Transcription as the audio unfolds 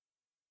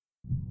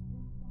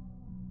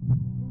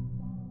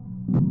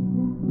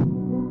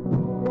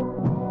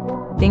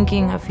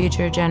Thinking of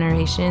future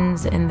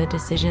generations and the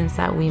decisions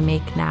that we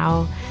make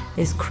now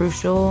is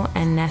crucial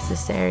and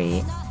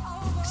necessary.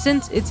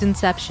 Since its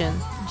inception,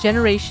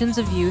 generations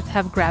of youth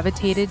have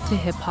gravitated to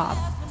hip-hop.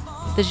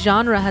 The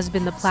genre has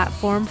been the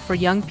platform for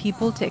young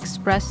people to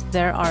express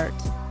their art.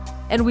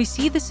 And we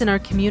see this in our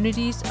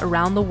communities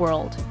around the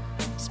world,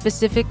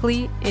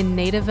 specifically in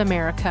Native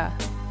America,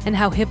 and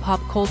how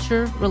hip-hop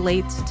culture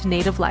relates to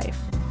Native life.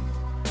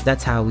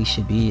 That's how we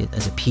should be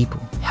as a people.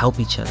 Help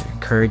each other,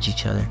 encourage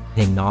each other,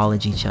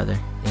 acknowledge each other.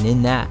 And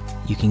in that,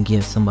 you can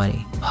give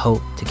somebody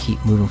hope to keep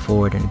moving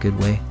forward in a good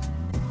way.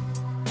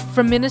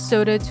 From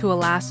Minnesota to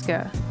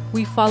Alaska,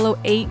 we follow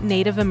 8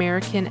 Native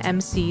American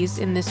MCs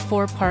in this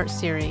 4-part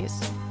series.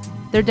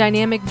 Their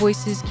dynamic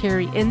voices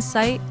carry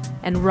insight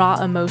and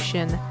raw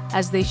emotion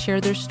as they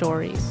share their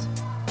stories.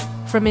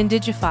 From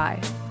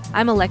Indigify,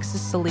 I'm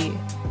Alexis Salee.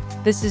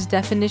 This is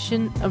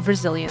Definition of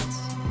Resilience.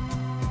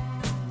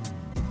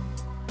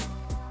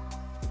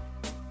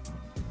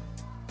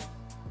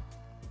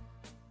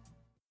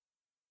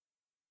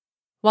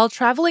 While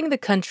traveling the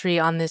country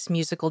on this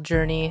musical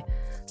journey,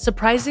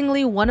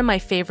 surprisingly, one of my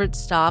favorite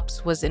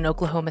stops was in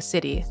Oklahoma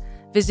City,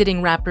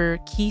 visiting rapper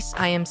Keese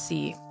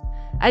IMC.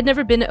 I'd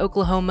never been to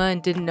Oklahoma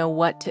and didn't know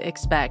what to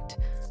expect.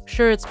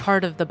 Sure, it's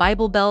part of the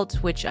Bible Belt,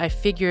 which I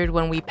figured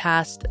when we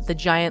passed the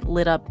giant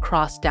lit-up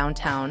cross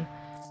downtown.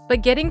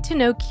 But getting to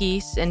know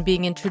Keese and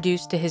being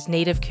introduced to his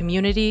native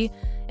community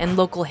and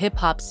local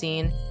hip-hop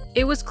scene,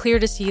 it was clear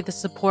to see the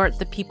support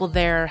the people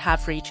there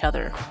have for each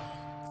other.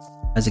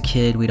 As a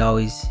kid, we'd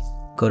always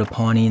go to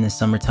Pawnee in the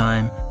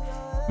summertime.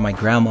 My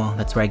grandma,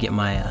 that's where I get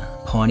my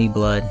Pawnee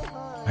blood.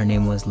 Her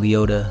name was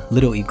Leota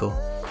Little Eagle.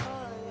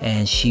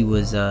 And she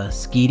was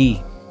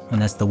Skeety, and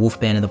that's the wolf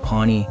band of the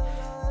Pawnee.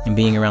 And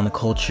being around the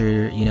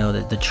culture, you know,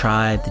 the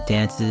tribe, the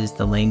dances,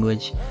 the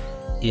language,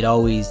 it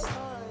always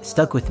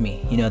stuck with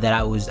me, you know, that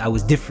I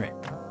was different.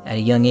 At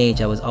a young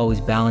age, I was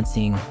always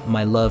balancing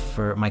my love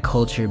for my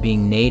culture,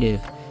 being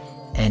native,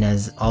 and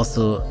as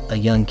also a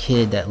young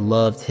kid that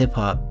loved hip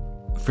hop,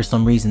 for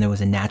some reason there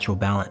was a natural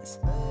balance.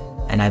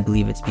 And I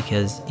believe it's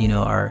because, you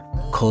know, our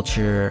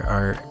culture,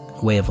 our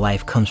way of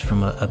life comes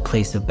from a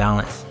place of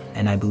balance.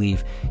 And I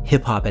believe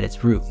hip hop at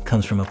its root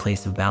comes from a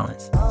place of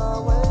balance.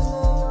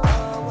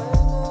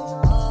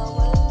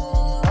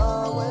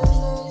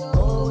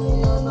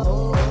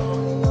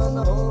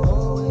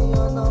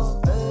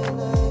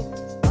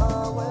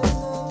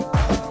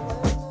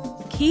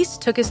 Keese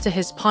took us to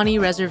his Pawnee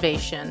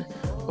reservation,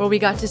 where we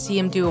got to see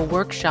him do a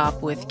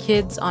workshop with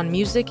kids on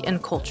music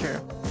and culture.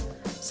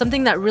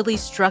 Something that really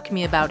struck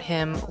me about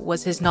him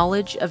was his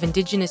knowledge of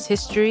Indigenous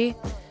history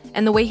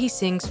and the way he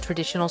sings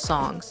traditional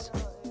songs.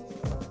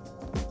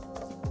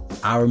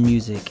 Our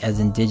music as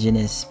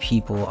Indigenous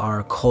people,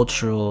 our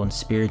cultural and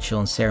spiritual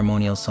and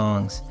ceremonial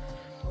songs,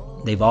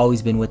 they've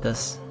always been with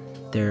us.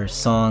 They're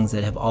songs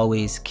that have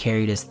always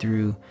carried us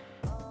through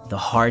the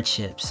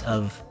hardships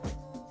of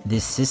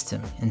this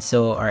system. And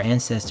so our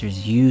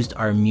ancestors used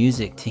our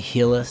music to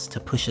heal us, to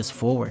push us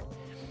forward.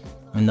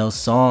 And those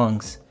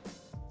songs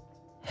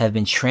have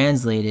been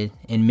translated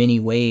in many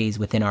ways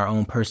within our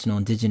own personal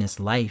Indigenous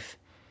life.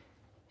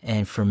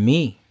 And for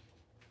me,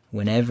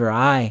 whenever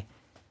I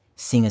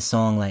sing a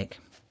song like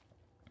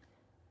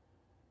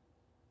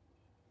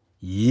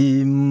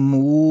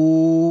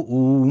Yimu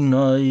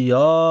Unayaris,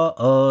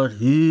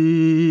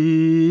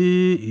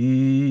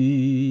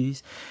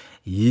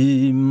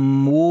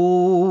 Yimu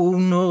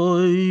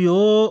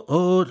Unayaris,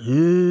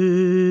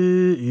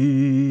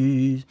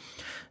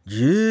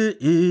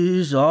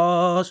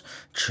 Jesus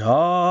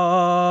Chapujazi,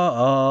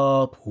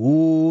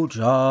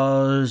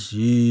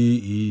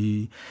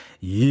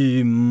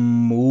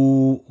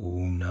 Yimu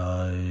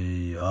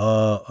Unayaris.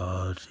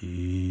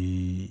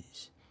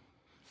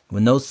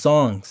 When those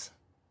songs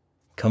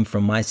come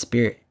from my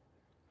spirit,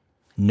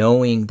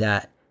 knowing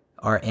that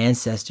our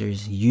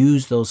ancestors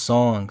used those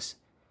songs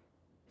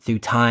through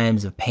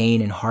times of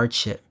pain and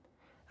hardship,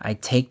 I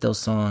take those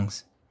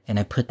songs and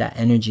I put that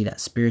energy,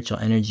 that spiritual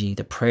energy,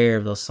 the prayer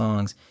of those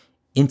songs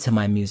into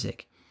my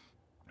music.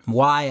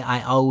 Why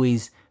I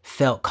always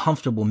felt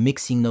comfortable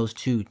mixing those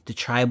two, the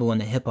tribal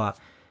and the hip hop,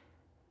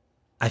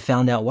 I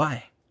found out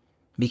why.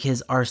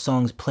 Because our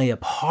songs play a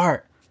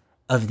part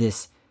of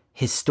these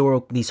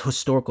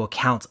historical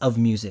accounts of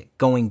music,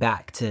 going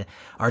back to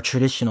our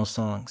traditional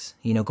songs,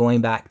 you know,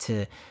 going back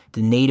to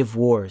the Native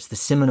Wars, the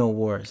Seminole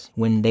Wars,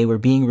 when they were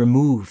being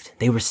removed.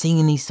 They were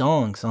singing these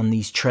songs on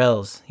these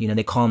trails. You know,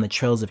 they call them the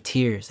Trails of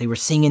Tears. They were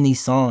singing these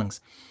songs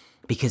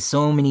because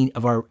so many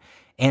of our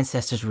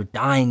ancestors were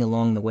dying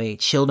along the way.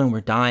 Children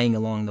were dying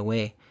along the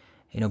way.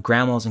 You know,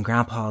 grandmas and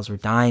grandpas were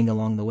dying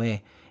along the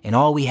way. And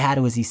all we had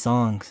was these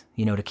songs,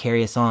 you know, to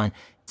carry us on.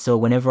 So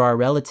whenever our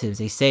relatives,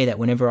 they say that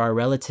whenever our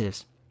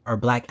relatives, our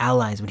black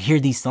allies would hear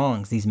these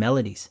songs, these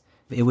melodies,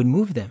 it would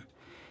move them.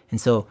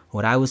 And so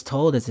what I was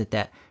told is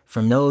that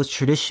from those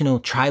traditional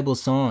tribal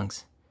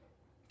songs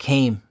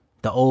came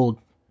the old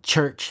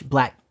church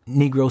black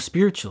Negro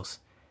spirituals.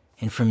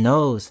 And from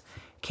those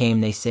came,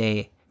 they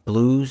say,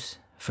 blues.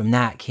 From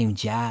that came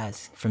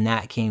jazz. From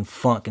that came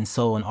funk and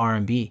soul and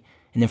R&B.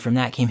 And then from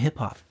that came hip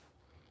hop.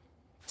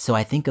 So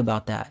I think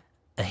about that,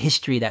 a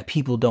history that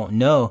people don't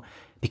know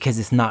because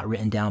it's not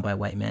written down by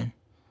white men.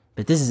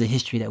 But this is a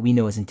history that we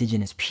know as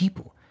indigenous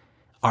people,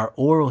 our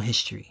oral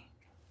history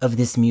of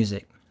this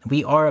music.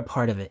 We are a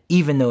part of it,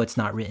 even though it's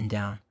not written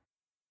down.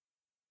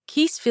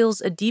 Keith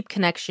feels a deep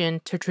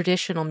connection to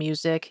traditional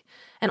music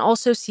and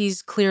also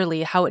sees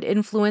clearly how it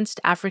influenced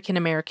African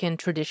American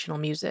traditional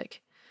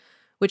music,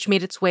 which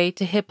made its way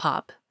to hip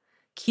hop.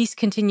 Keith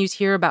continues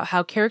here about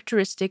how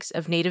characteristics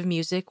of Native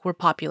music were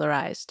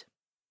popularized.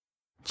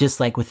 Just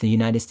like with the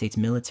United States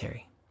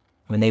military,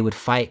 when they would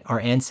fight our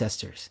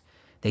ancestors,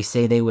 they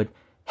say they would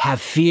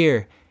have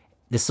fear.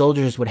 The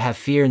soldiers would have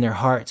fear in their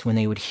hearts when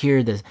they would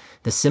hear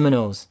the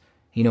Seminoles,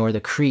 or the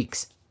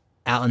Creeks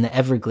out in the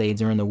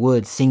Everglades or in the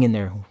woods singing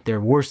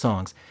their war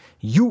songs.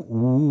 You,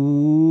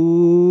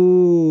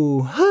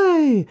 ooh,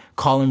 hey,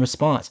 call and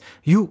response.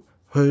 You,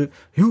 hey,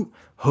 you,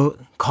 hey,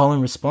 call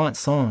and response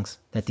songs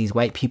that these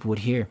white people would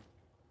hear.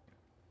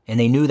 And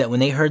they knew that when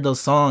they heard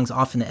those songs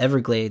off in the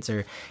Everglades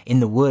or in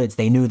the woods,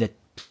 they knew that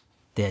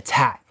the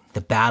attack,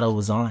 the battle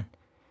was on.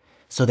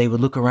 So they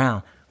would look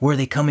around. Where are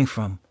they coming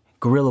from?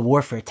 Guerrilla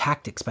warfare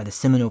tactics by the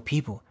Seminole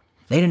people.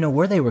 They didn't know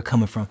where they were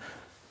coming from.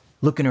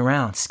 Looking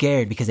around,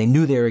 scared because they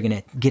knew they were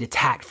going to get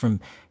attacked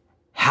from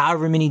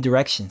however many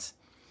directions.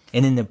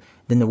 And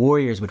then the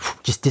warriors would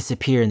just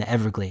disappear in the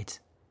Everglades.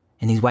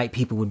 And these white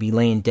people would be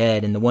laying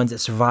dead. And the ones that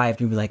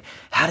survived would be like,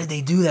 how did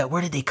they do that?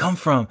 Where did they come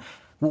from?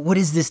 What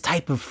is this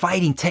type of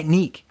fighting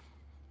technique?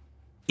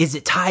 Is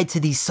it tied to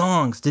these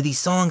songs? Do these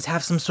songs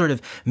have some sort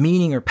of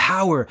meaning or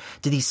power?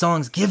 Do these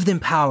songs give them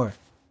power?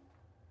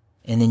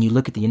 And then you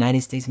look at the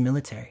United States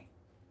military.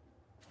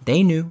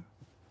 They knew.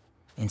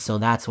 And so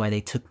that's why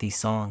they took these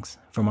songs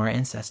from our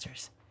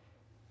ancestors.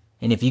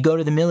 And if you go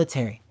to the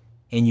military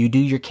and you do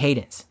your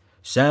cadence,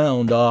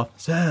 sound off,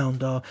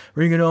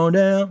 bring it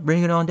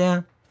on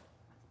down.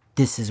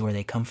 This is where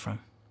they come from.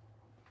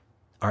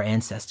 Our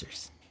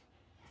ancestors.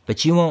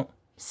 But you won't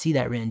see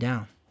that written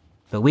down.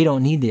 But we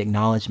don't need the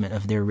acknowledgement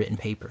of their written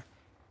paper.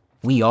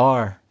 We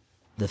are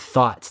the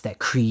thoughts that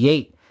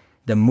create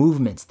the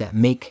movements that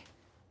make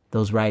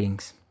those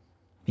writings,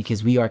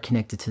 because we are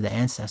connected to the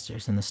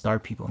ancestors and the star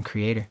people and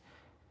creator.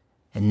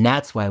 And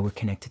that's why we're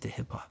connected to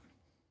hip hop.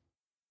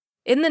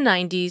 In the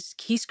 90s,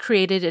 Keith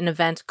created an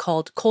event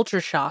called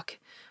Culture Shock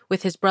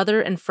with his brother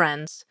and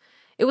friends.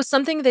 It was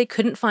something they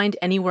couldn't find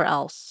anywhere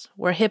else,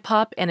 where hip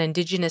hop and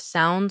indigenous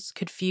sounds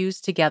could fuse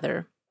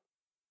together.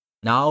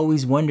 Now, I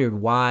always wondered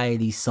why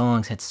these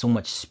songs had so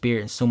much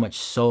spirit and so much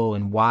soul,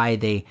 and why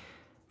they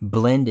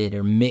blended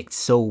or mixed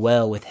so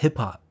well with hip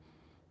hop.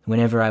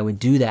 Whenever I would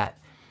do that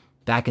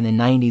back in the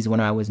 90s,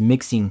 when I was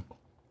mixing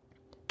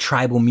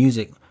tribal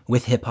music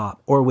with hip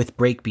hop or with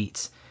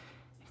breakbeats,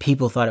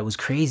 people thought it was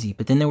crazy.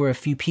 But then there were a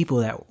few people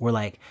that were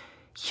like,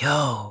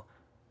 yo,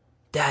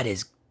 that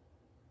is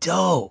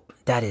dope.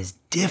 That is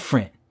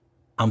different.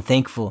 I'm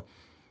thankful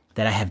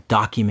that I have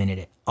documented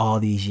it all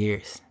these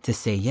years to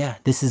say, yeah,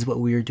 this is what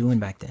we were doing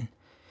back then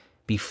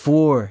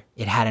before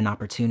it had an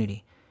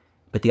opportunity.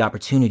 But the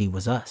opportunity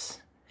was us.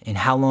 And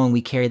how long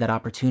we carry that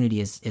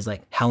opportunity is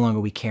like, how long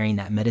are we carrying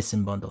that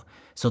medicine bundle,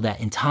 so that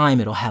in time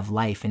it'll have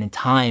life, and in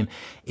time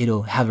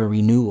it'll have a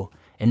renewal.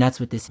 And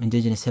that's what this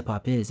indigenous hip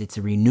hop is. It's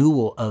a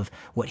renewal of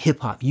what hip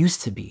hop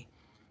used to be,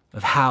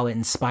 of how it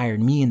inspired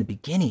me in the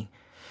beginning.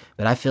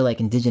 But I feel like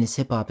indigenous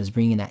hip hop is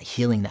bringing that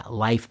healing, that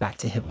life back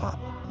to hip hop.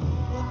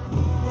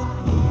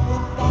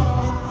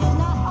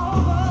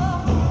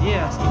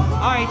 Yeah.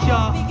 All right,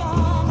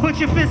 y'all. Put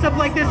your fists up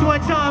like this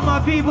one time, my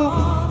people.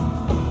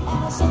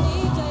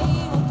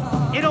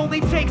 It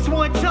only takes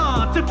one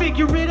time to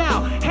figure it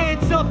out.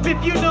 Hands up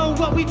if you know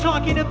what we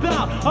talking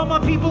about. All my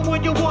people,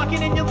 when you're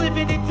walking and you're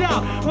living in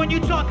doubt. When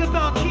you talk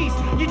about Keith,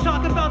 you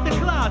talk about the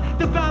cloud.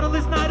 The battle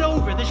is not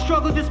over, the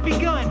struggle just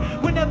begun.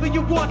 Whenever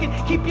you're walking,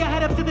 keep your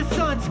head up to the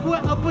sun.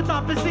 Square up with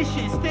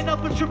opposition, stand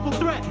up a triple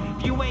threat.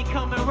 If you ain't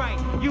coming right,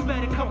 you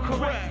better come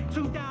correct.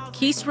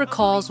 Keith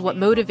recalls what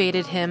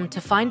motivated him to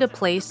find a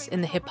place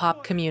in the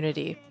hip-hop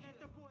community.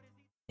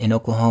 In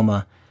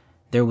Oklahoma,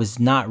 there was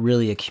not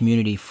really a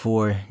community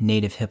for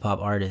Native hip-hop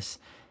artists.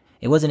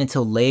 It wasn't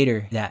until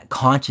later that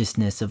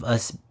consciousness of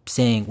us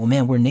saying, well,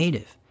 man, we're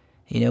Native.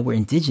 We're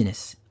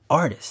indigenous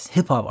artists,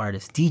 hip-hop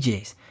artists,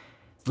 DJs.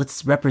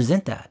 Let's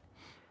represent that.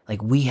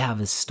 Like, we have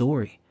a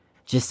story.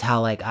 Just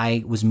how, like,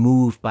 I was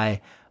moved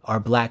by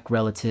our Black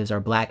relatives, our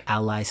Black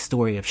allies'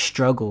 story of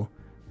struggle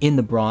in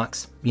the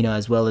Bronx,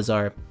 as well as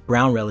our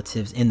brown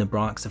relatives in the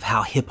Bronx, of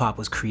how hip-hop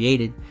was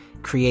created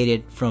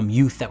from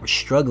youth that were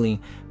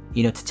struggling,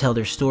 to tell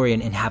their story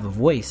and have a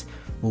voice.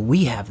 Well,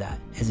 we have that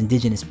as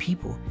indigenous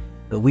people.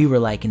 But we were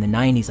like in the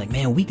 90s, like,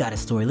 man, we got a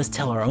story. Let's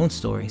tell our own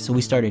story. So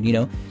we started,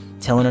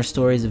 telling our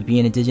stories of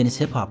being indigenous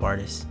hip hop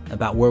artists,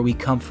 about where we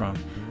come from,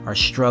 our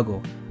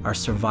struggle, our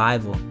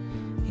survival,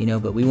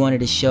 but we wanted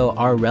to show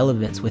our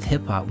relevance with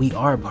hip hop. We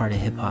are a part of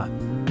hip hop.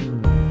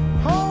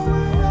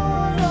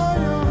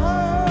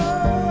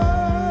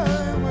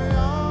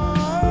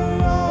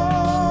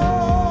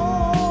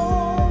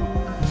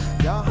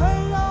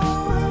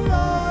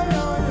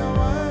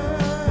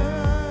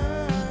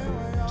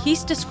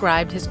 Keith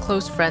described his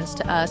close friends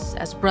to us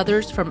as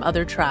brothers from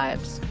other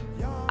tribes.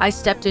 I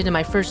stepped into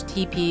my first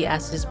teepee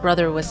as his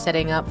brother was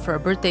setting up for a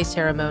birthday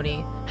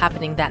ceremony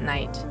happening that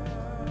night.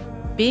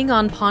 Being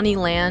on Pawnee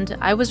land,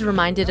 I was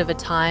reminded of a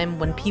time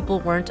when people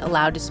weren't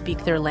allowed to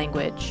speak their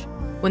language,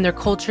 when their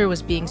culture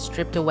was being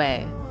stripped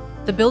away.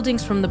 The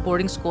buildings from the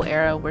boarding school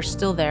era were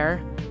still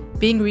there,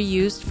 being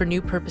reused for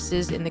new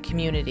purposes in the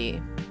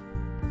community.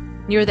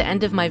 Near the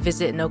end of my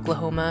visit in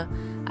Oklahoma,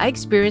 I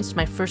experienced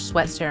my first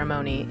sweat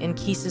ceremony in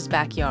Keith's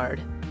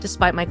backyard,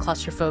 despite my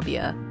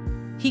claustrophobia.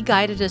 He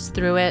guided us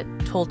through it,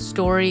 told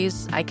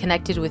stories, I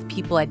connected with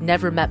people I'd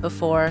never met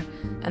before,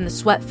 and the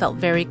sweat felt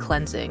very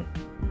cleansing.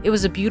 It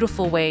was a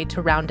beautiful way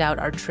to round out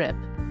our trip.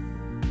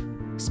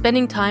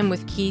 Spending time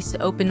with Keith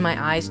opened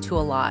my eyes to a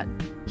lot.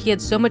 He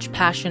had so much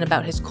passion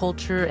about his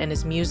culture and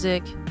his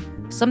music.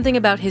 Something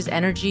about his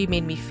energy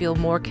made me feel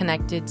more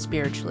connected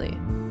spiritually.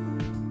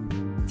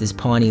 This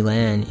Pawnee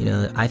land,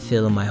 I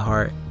feel in my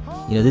heart,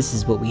 this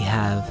is what we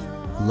have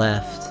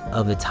left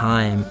of a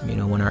time,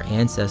 when our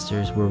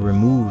ancestors were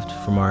removed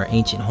from our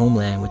ancient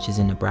homeland, which is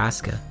in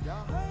Nebraska.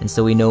 And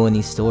so we know in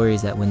these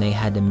stories that when they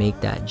had to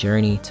make that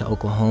journey to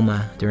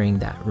Oklahoma during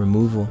that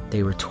removal,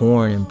 they were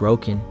torn and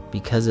broken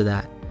because of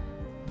that.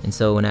 And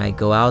so when I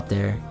go out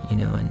there,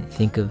 and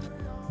think of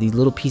these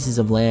little pieces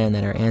of land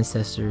that our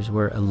ancestors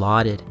were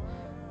allotted,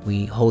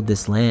 we hold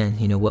this land,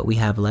 what we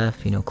have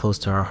left, close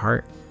to our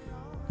heart,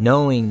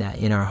 knowing that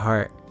in our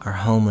heart, our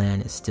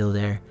homeland is still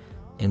there.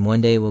 And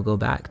one day we'll go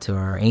back to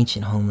our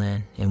ancient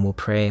homeland and we'll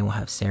pray and we'll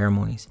have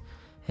ceremonies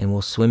and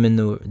we'll swim in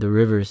the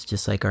rivers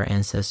just like our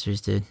ancestors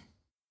did.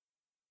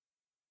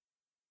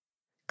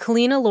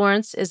 Kalina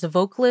Lawrence is a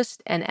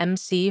vocalist and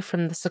MC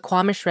from the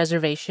Suquamish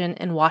Reservation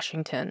in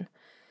Washington.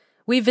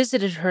 We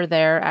visited her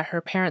there at her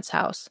parents'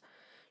 house.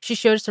 She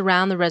showed us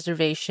around the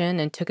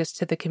reservation and took us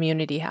to the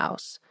community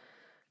house.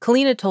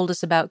 Kalina told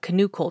us about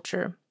canoe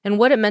culture and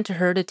what it meant to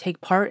her to take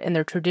part in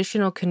their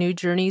traditional canoe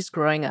journeys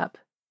growing up.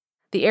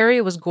 The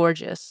area was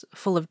gorgeous,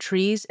 full of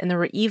trees, and there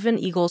were even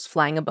eagles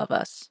flying above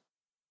us.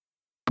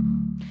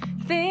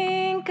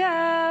 Think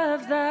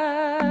of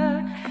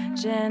the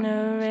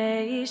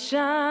generations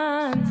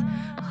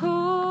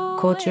who...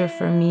 Culture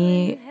for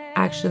me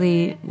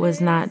actually was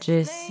not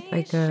just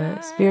like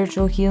a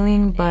spiritual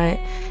healing, but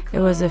it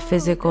was a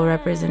physical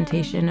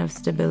representation of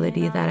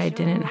stability that I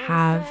didn't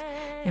have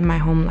in my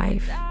home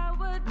life.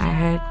 I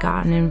had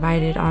gotten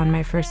invited on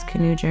my first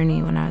canoe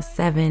journey when I was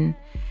 7,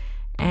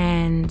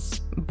 and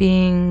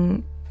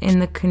being in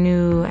the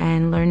canoe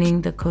and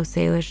learning the Coast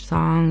Salish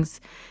songs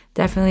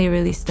definitely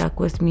really stuck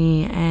with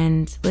me,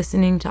 and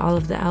listening to all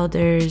of the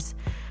elders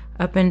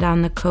up and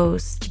down the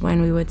coast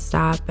when we would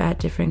stop at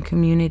different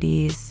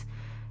communities,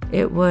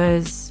 it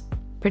was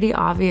pretty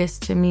obvious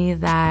to me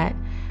that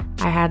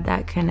I had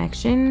that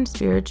connection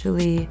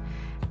spiritually.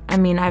 I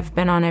mean, I've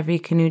been on every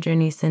canoe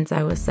journey since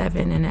I was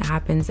 7, and it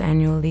happens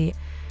annually.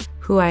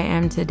 Who I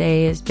am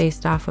today is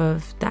based off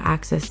of the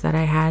access that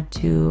I had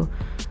to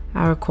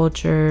our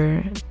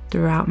culture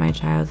throughout my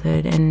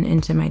childhood and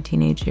into my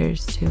teenage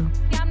years too.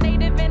 I'm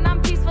native and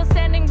I'm peaceful,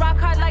 standing rock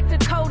hard like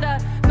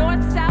Dakota.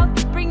 North,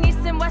 south, bring east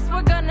and west,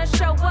 we're gonna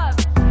show up.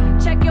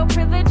 Check your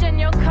privilege and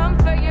your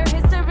comfort, your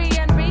history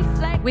and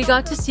reflect. We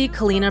got to see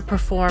Kalina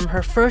perform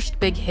her first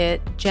big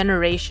hit,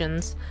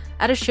 Generations,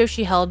 at a show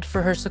she held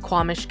for her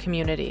Suquamish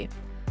community.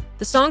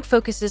 The song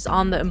focuses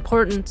on the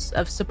importance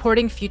of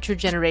supporting future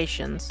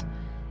generations.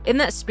 In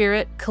that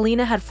spirit,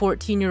 Kalina had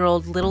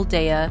 14-year-old little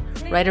Dea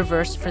write a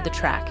verse for the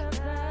track.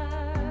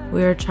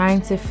 We were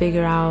trying to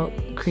figure out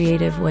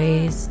creative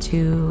ways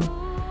to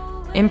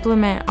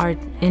implement our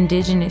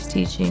indigenous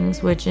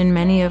teachings, which in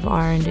many of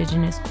our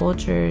indigenous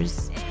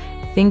cultures,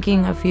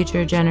 thinking of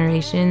future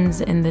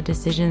generations and the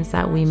decisions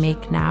that we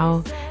make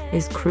now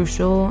is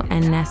crucial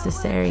and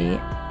necessary.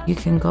 You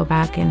can go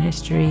back in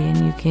history and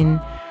you can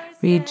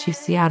read Chief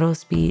Seattle's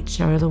speech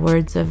or the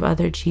words of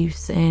other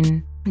chiefs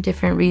in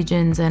different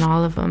regions, and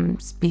all of them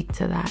speak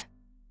to that.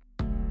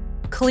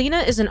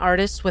 Kalina is an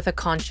artist with a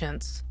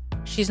conscience.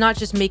 She's not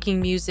just making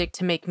music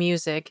to make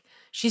music,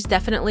 she's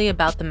definitely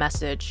about the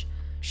message.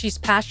 She's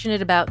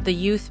passionate about the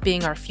youth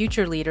being our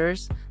future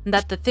leaders, and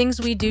that the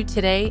things we do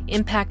today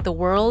impact the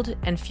world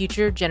and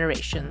future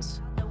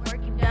generations.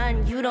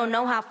 Done. You don't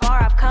know how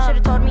far I've come.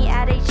 Should've told me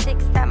at age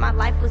 6 that my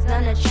life was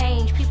gonna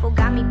change. People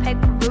got me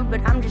pegged for rude,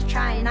 but I'm just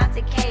trying not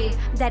to cave.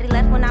 Daddy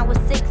left when I was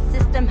 6,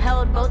 system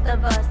held both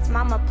of us.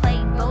 Mama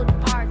played both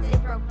parts,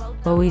 it broke both.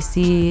 What we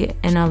see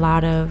in a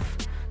lot of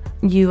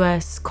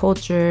U.S.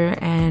 culture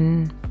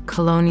and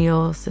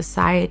colonial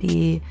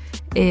society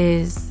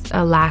is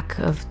a lack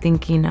of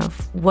thinking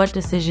of what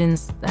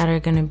decisions that are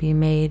gonna be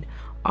made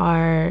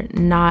are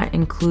not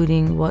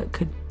including what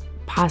could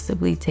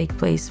possibly take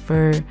place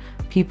for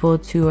people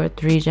 2 or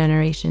 3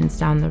 generations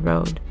down the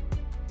road.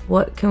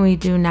 What can we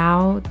do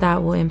now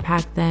that will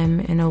impact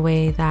them in a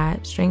way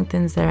that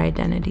strengthens their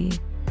identity?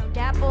 No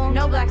dapple,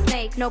 no black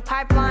snakes, no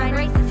pipeline,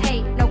 racist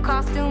hate, no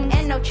costumes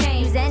and no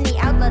chains. Use any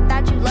outlet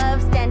that you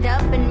love, stand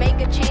up and make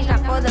a change.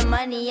 Not for the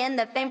money and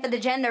the fame, for the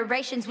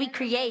generations we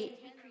create.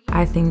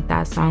 I think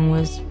that song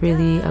was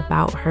really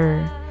about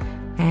her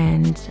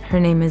And her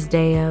name is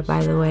Dea,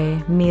 by the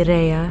way,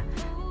 Mireya,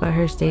 but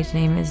her stage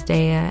name is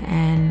Dea.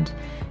 And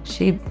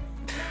she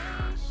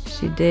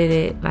did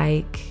it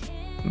like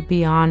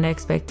beyond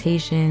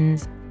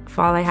expectations.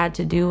 All I had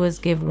to do was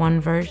give one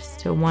verse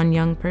to one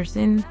young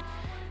person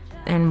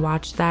and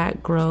watch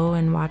that grow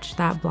and watch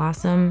that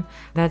blossom.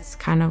 That's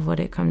kind of what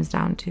it comes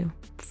down to.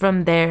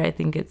 From there, I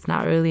think it's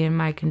not really in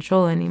my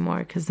control anymore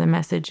because the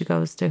message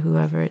goes to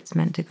whoever it's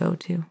meant to go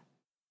to.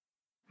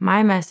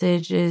 My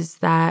message is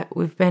that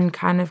we've been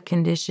kind of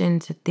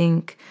conditioned to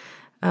think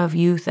of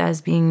youth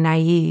as being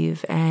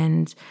naive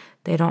and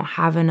they don't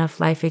have enough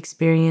life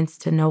experience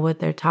to know what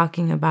they're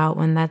talking about,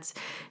 when that's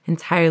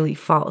entirely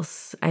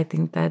false. I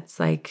think that's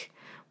like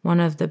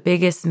one of the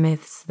biggest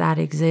myths that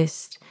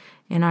exist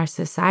in our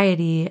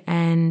society.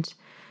 And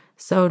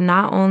so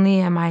not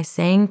only am I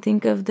saying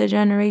think of the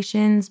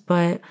generations,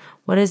 but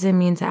what does it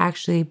mean to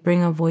actually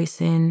bring a voice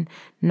in,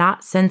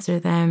 not censor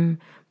them,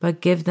 but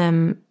give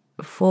them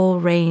full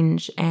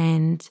range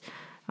and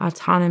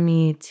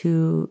autonomy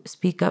to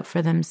speak up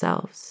for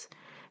themselves?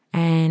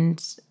 And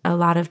a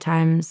lot of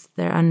times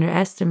they're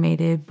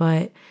underestimated,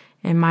 but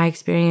in my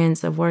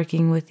experience of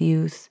working with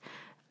youth,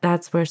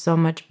 that's where so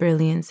much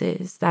brilliance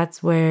is.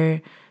 That's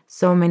where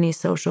so many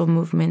social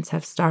movements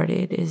have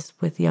started, is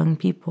with young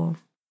people.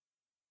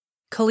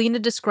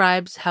 Kalina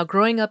describes how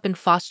growing up in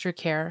foster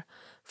care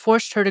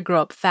forced her to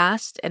grow up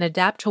fast and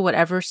adapt to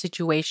whatever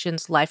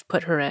situations life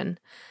put her in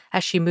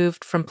as she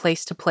moved from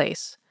place to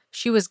place.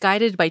 She was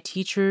guided by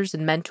teachers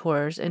and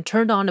mentors and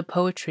turned on to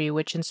poetry,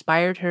 which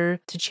inspired her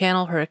to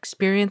channel her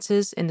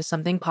experiences into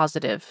something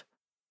positive.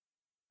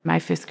 My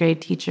 5th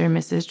grade teacher,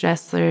 Mrs.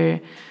 Dressler,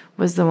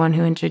 was the one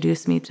who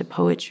introduced me to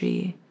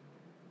poetry.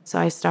 So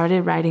I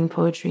started writing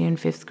poetry in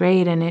 5th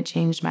grade, and it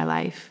changed my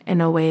life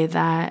in a way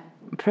that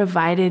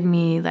provided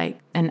me like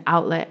an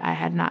outlet I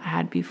had not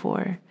had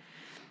before.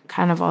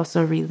 Kind of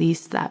also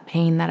released that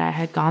pain that I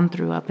had gone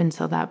through up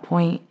until that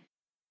point.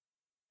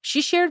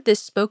 She shared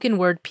this spoken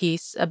word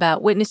piece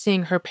about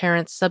witnessing her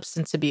parents'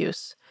 substance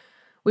abuse.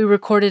 We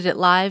recorded it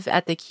live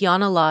at the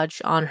Kiana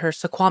Lodge on her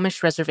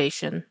Suquamish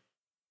reservation.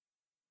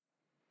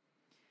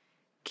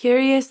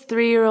 Curious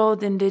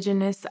 3-year-old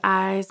indigenous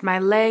eyes, my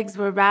legs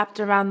were wrapped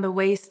around the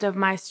waist of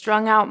my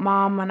strung-out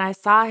mom when I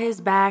saw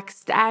his back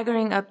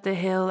staggering up the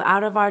hill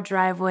out of our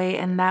driveway,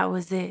 and that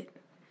was it.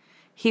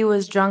 He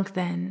was drunk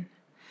then.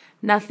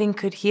 Nothing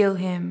could heal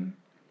him,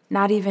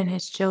 not even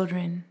his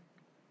children.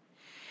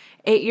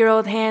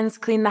 8-year-old hands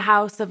cleaned the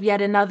house of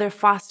yet another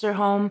foster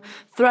home,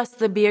 thrust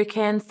the beer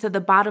cans to the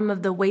bottom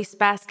of the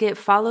wastebasket,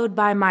 followed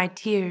by my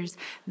tears.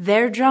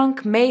 Their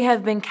drunk may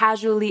have been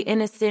casually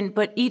innocent,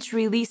 but each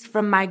release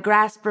from my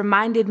grasp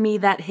reminded me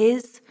that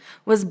his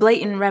was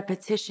blatant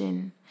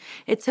repetition.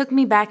 It took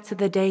me back to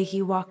the day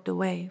he walked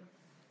away.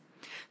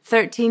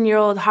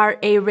 13-year-old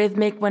heart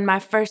arrhythmic when my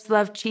first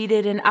love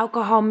cheated and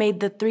alcohol made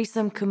the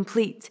threesome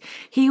complete.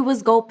 He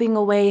was gulping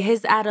away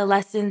his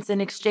adolescence in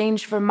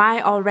exchange for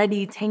my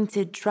already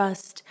tainted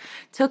trust.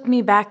 Took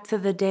me back to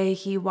the day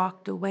he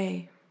walked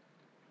away.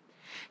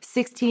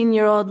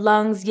 16-year-old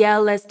lungs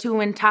yell as 2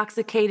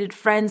 intoxicated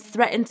friends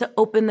threaten to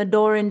open the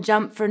door and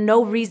jump for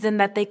no reason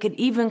that they could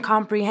even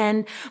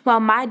comprehend, while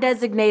my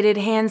designated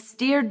hands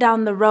steered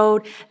down the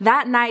road.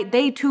 That night,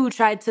 they too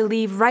tried to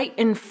leave right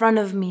in front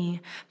of me,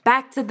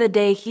 back to the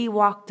day he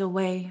walked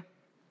away.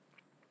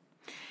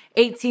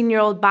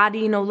 18-year-old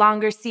body no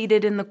longer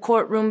seated in the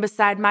courtroom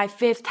beside my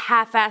 5th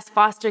half-assed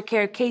foster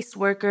care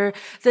caseworker.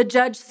 The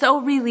judge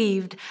so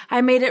relieved. I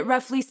made it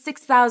roughly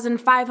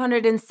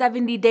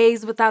 6,570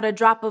 days without a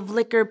drop of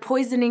liquor,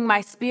 poisoning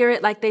my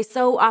spirit like they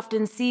so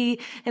often see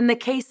in the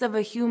case of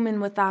a human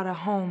without a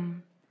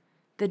home.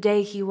 The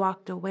day he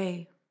walked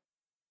away.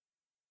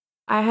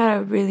 I had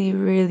a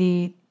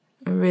really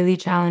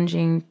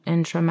challenging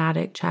and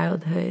traumatic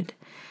childhood.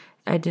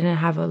 I didn't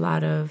have a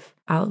lot of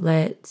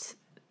outlets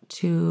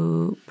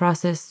to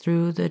process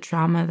through the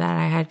trauma that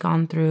I had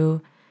gone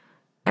through.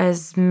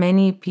 As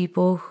many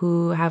people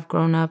who have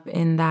grown up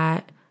in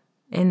that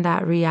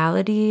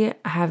reality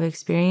have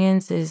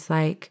experienced, is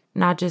like,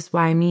 not just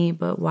why me,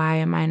 but why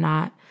am I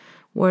not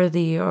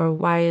worthy, or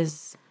why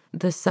is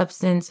the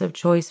substance of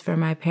choice for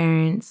my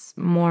parents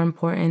more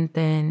important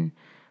than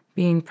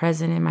being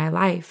present in my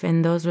life?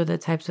 And those were the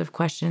types of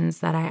questions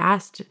that I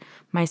asked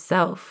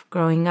myself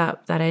growing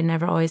up that I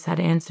never always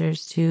had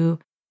answers to.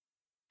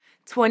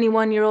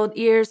 21-year-old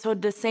ears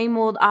heard the same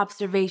old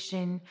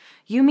observation.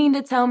 You mean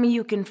to tell me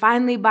you can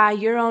finally buy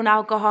your own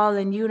alcohol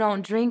and you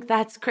don't drink?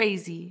 That's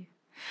crazy.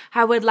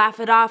 I would laugh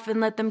it off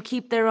and let them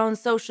keep their own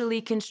socially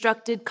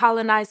constructed,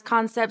 colonized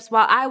concepts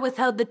while I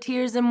withheld the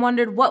tears and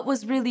wondered what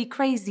was really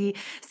crazy.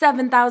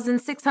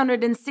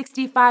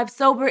 7,665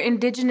 sober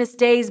indigenous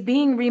days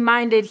being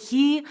reminded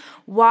he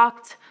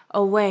walked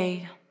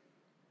away.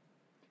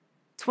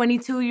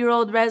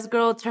 22-year-old res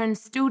girl turned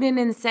student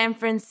in San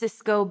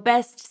Francisco,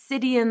 best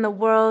city in the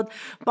world,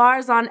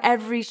 bars on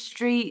every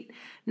street.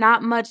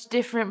 Not much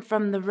different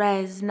from the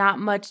res, not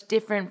much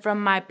different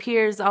from my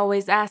peers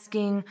always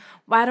asking,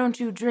 why don't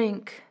you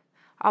drink?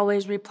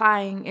 Always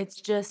replying, it's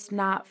just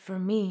not for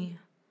me.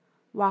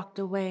 Walked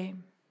away.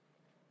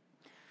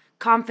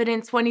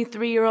 Confident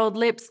 23-year-old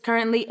lips,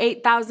 currently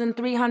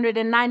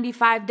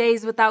 8,395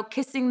 days without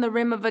kissing the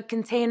rim of a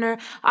container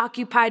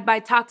occupied by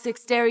toxic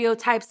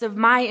stereotypes of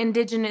my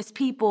indigenous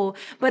people.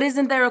 But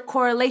isn't there a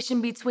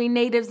correlation between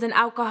natives and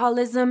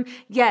alcoholism?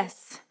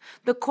 Yes.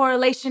 The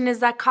correlation is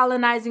that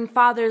colonizing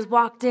fathers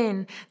walked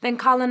in, then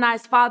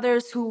colonized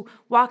fathers who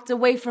walked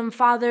away from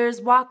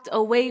fathers,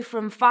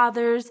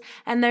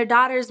 and their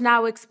daughters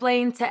now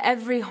explain to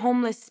every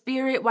homeless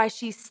spirit why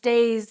she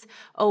stays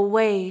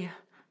away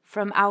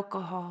from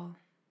alcohol.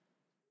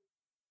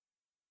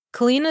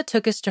 Kalina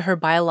took us to her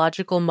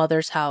biological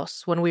mother's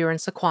house when we were in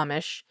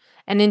Suquamish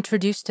and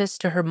introduced us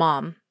to her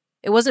mom.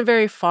 It wasn't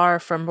very far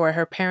from where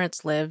her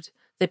parents lived,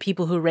 the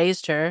people who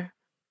raised her,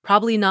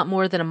 probably not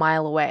more than a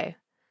mile away.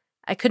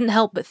 I couldn't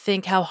help but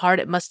think how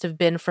hard it must have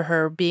been for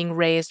her being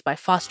raised by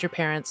foster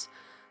parents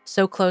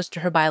so close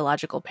to her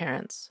biological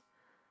parents.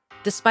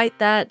 Despite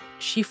that,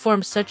 she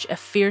formed such a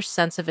fierce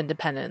sense of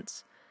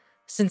independence.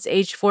 Since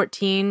age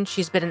 14,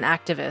 she's been an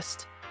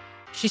activist.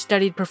 She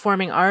studied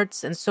performing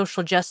arts and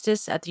social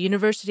justice at the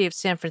University of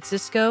San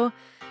Francisco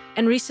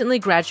and recently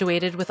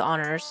graduated with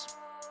honors.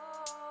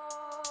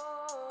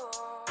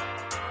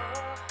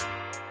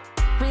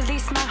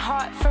 Release my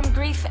heart from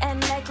grief and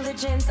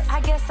negligence.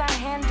 I guess I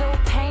handle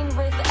pain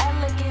with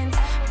elegance,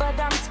 but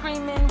I'm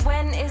screaming,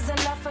 when is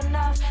enough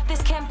enough?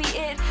 This can't be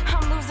it.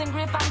 I'm losing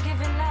grip, I'm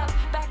giving up.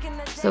 Back in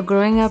the day. So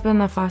growing up in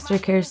the foster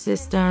care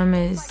system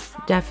is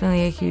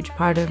definitely a huge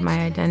part of my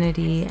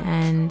identity,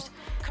 and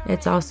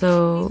it's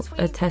also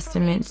a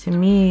testament to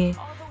me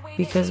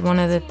because one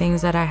of the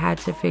things that I had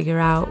to figure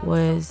out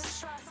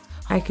was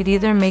I could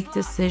either make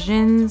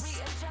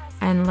decisions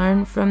and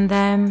learn from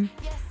them,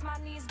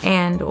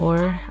 and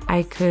or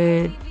I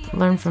could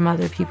learn from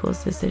other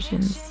people's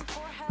decisions,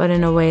 but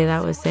in a way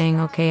that was saying,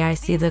 okay, I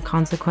see the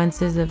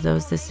consequences of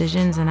those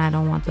decisions and I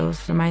don't want those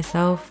for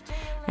myself,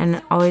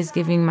 and always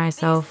giving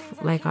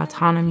myself like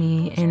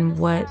autonomy in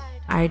what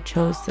I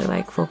chose to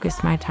like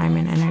focus my time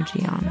and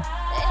energy on.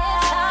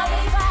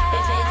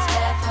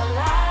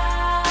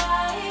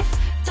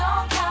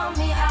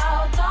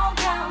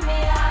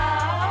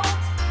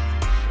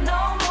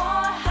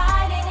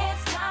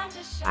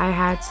 I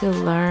had to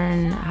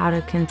learn how to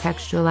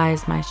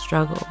contextualize my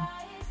struggle.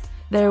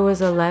 There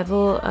was a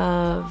level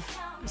of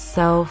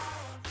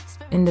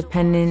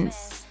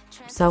self-independence,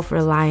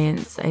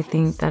 self-reliance, I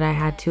think, that I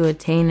had to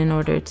attain in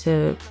order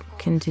to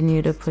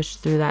continue to push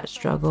through that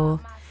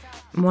struggle.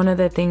 One of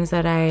the things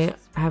that I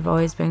have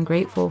always been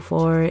grateful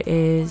for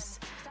is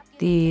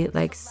the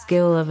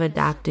skill of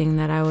adapting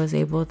that I was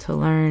able to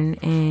learn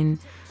in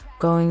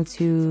going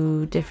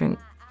to different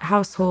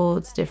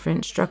households,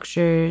 different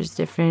structures,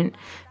 different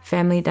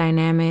family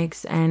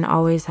dynamics, and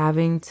always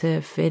having to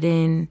fit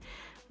in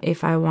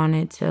if I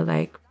wanted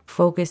to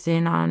focus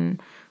in on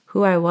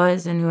who I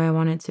was and who I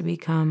wanted to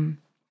become.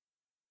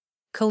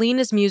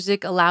 Kalina's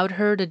music allowed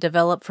her to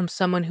develop from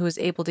someone who was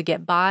able to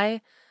get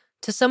by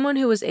to someone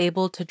who was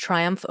able to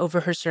triumph over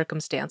her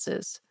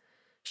circumstances.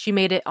 She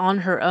made it on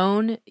her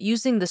own,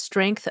 using the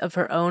strength of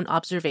her own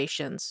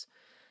observations,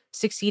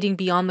 succeeding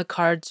beyond the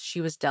cards she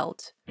was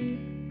dealt.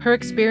 Her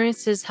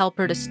experiences help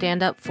her to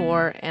stand up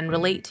for and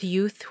relate to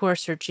youth who are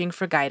searching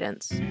for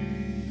guidance.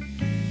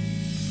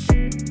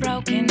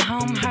 Broken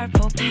home,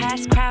 hurtful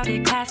past,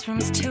 crowded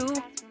classrooms too.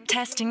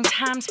 Testing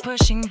times,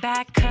 pushing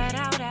back, cut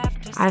out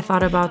after. I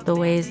thought about the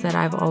ways that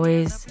I've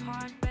always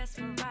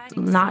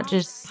not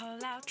just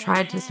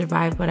tried to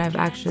survive, but I've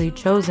actually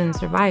chosen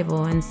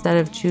survival instead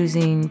of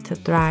choosing to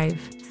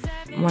thrive.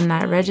 When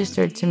that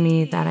registered to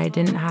me that I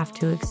didn't have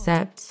to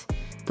accept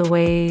the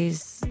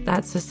ways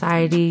that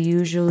society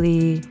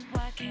usually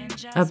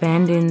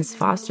abandons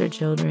foster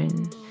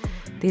children.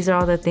 These are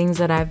all the things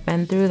that I've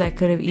been through that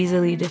could have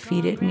easily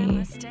defeated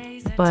me.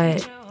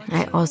 But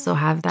I also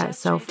have that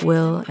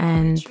self-will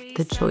and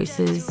the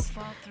choices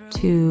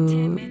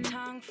to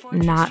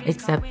not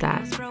accept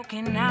that.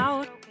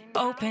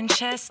 Open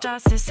chest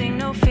starts to sing,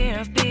 no fear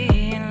of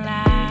being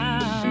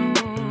loud.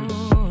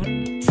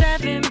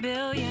 7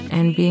 billion.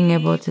 And being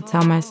able to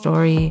tell my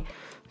story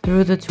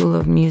through the tool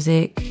of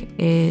music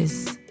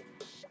is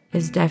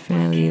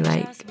definitely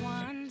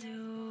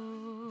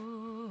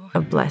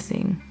a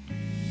blessing.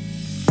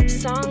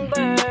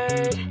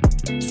 Songbird,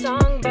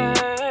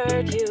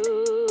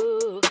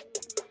 you.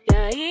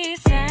 You're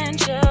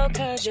essential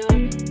 'cause you're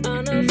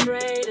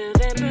unafraid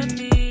of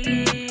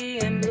empathy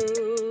and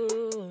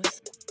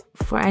blues.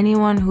 For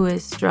anyone who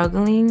is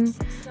struggling,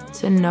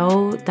 to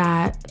know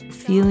that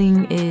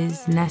feeling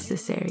is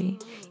necessary.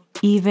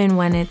 Even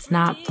when it's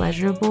not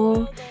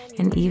pleasurable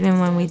and even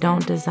when we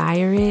don't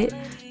desire it,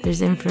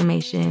 there's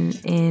information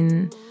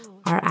in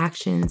our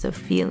actions of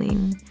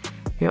feeling.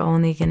 You're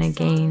only going to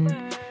gain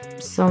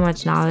so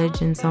much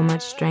knowledge and so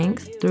much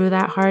strength through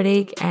that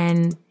heartache,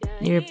 and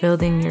you're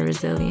building your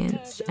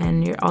resilience,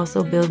 and you're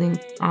also building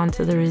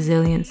onto the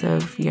resilience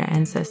of your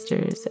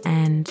ancestors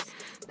and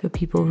the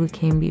people who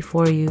came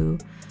before you,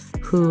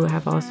 who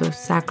have also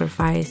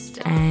sacrificed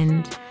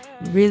and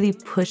really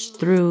pushed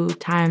through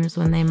times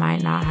when they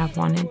might not have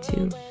wanted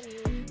to.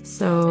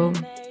 So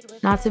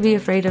Not to be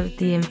afraid of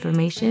the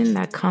information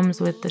that comes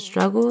with the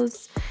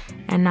struggles,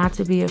 and not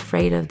to be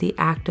afraid of the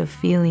act of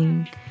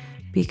feeling,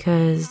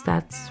 because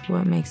that's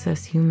what makes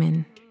us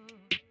human.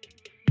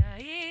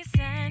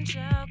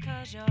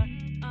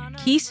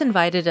 Keith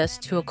invited us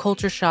to a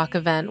culture shock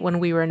event when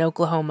we were in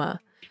Oklahoma.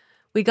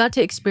 We got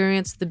to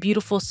experience the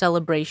beautiful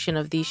celebration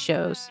of these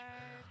shows,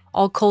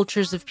 all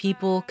cultures of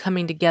people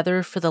coming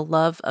together for the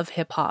love of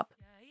hip-hop.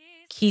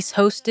 Keith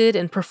hosted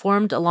and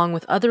performed along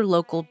with other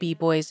local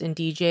b-boys and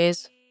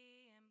DJs.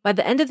 By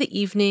the end of the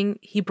evening,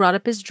 he brought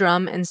up his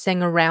drum and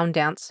sang a round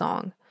dance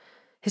song.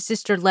 His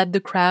sister led the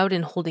crowd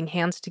in holding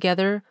hands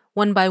together,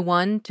 one by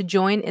one, to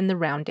join in the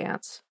round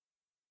dance.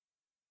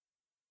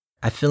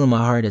 I feel in my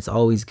heart it's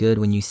always good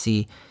when you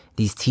see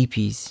these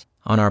teepees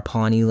on our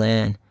Pawnee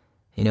land,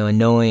 and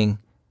knowing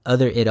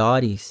other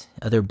Idadis,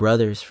 other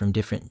brothers from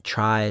different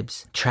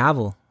tribes,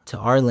 travel to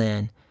our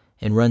land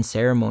and run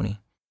ceremony.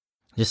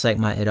 Just like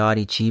my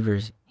Idadi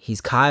Cheevers,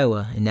 he's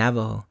Kiowa and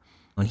Navajo,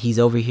 and he's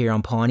over here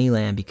on Pawnee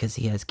land because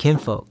he has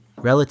kinfolk,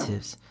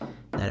 relatives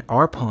that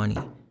are Pawnee.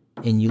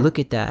 And you look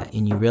at that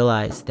and you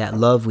realize that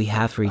love we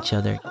have for each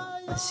other.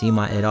 To see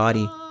my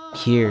Idadi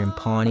here in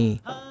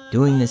Pawnee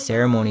doing this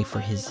ceremony for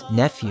his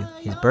nephew,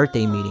 his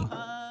birthday meeting,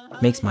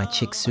 makes my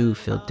Chicxulub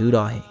feel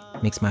dudahe,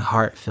 makes my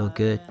heart feel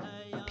good,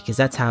 because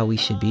that's how we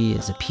should be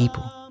as a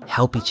people.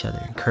 Help each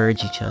other,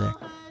 encourage each other,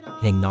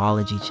 and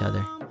acknowledge each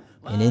other.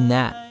 And in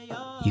that,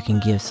 you can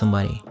give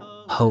somebody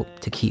hope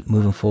to keep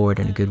moving forward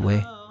in a good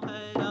way.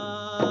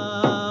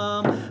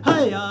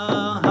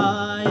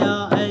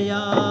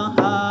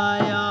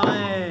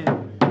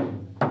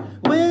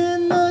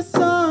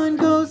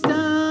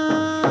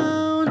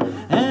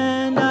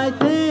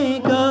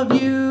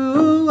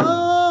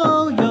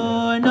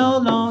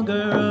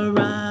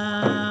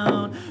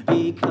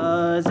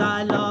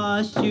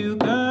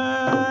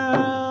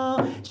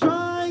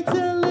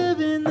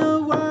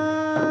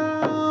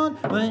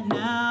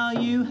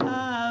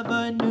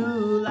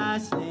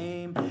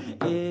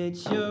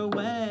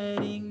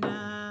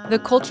 The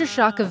Culture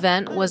Shock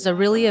event was a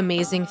really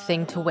amazing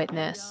thing to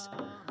witness.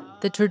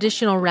 The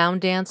traditional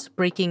round dance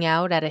breaking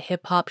out at a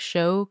hip-hop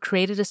show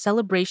created a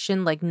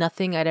celebration like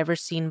nothing I'd ever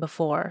seen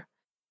before.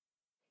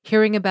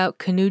 Hearing about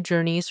canoe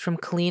journeys from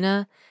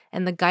Kalina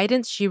and the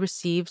guidance she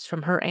receives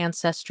from her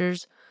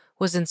ancestors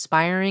was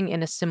inspiring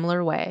in a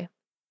similar way.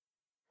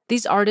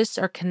 These artists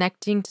are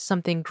connecting to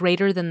something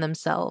greater than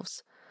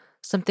themselves,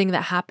 something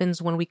that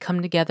happens when we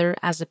come together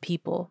as a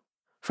people.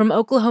 From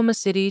Oklahoma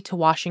City to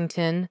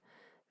Washington,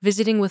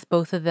 visiting with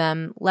both of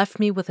them left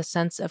me with a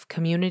sense of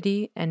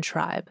community and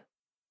tribe.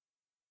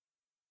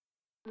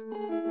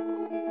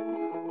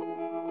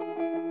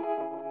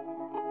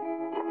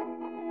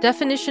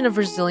 Definition of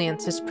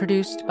Resilience is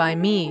produced by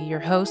me, your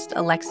host,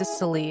 Alexis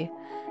Salee,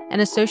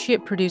 and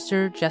associate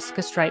producer,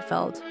 Jessica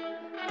Streitfeld.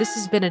 This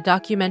has been a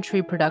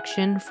documentary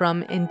production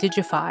from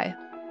Indigify.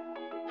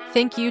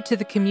 Thank you to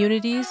the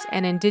communities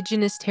and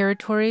indigenous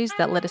territories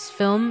that let us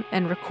film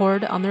and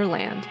record on their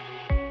land.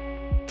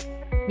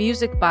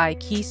 Music by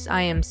Keith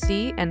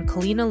IMC and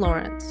Kalina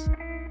Lawrence.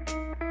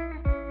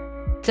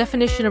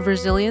 Definition of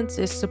Resilience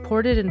is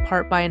supported in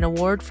part by an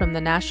award from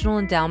the National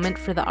Endowment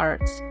for the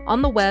Arts,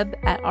 on the web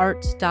at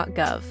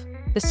arts.gov,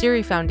 the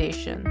Siri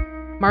Foundation,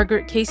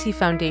 Margaret Casey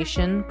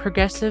Foundation,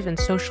 Progressive and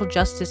Social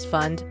Justice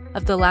Fund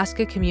of the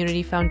Alaska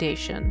Community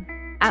Foundation,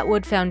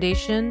 Atwood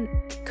Foundation,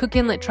 Cook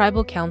Inlet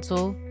Tribal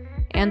Council,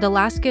 and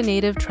Alaska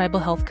Native Tribal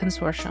Health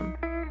Consortium.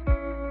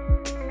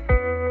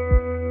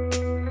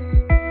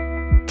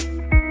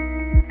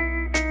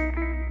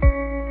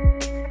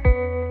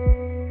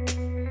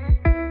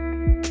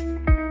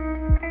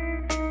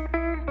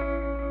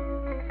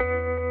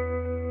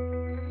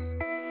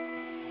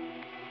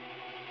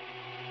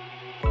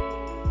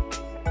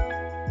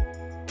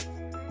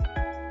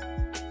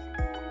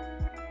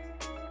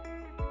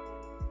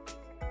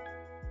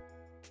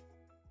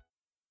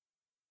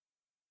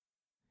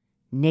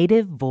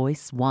 Native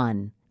Voice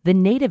One, the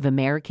Native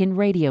American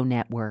Radio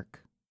Network.